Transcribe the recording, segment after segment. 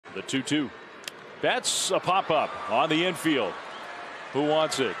The 2-2. Betts a pop-up on the infield. Who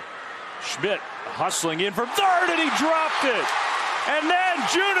wants it? Schmidt hustling in from third, and he dropped it. And then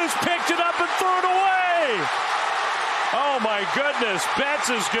Junis picked it up and threw it away. Oh, my goodness. Betts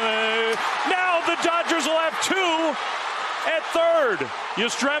is going to... Now the Dodgers will have two at third.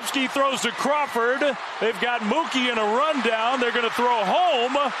 Yastrzemski throws to Crawford. They've got Mookie in a rundown. They're going to throw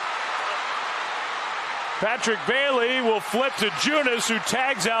home. Patrick Bailey will flip to Junis, who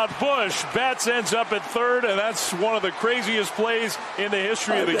tags out Bush. Betts ends up at third, and that's one of the craziest plays in the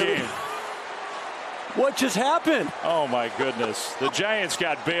history of the game. What just happened? Oh, my goodness. The Giants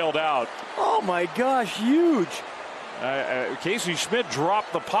got bailed out. Oh, my gosh, huge. Casey Schmidt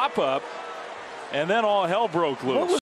dropped the pop-up, and then all hell broke loose.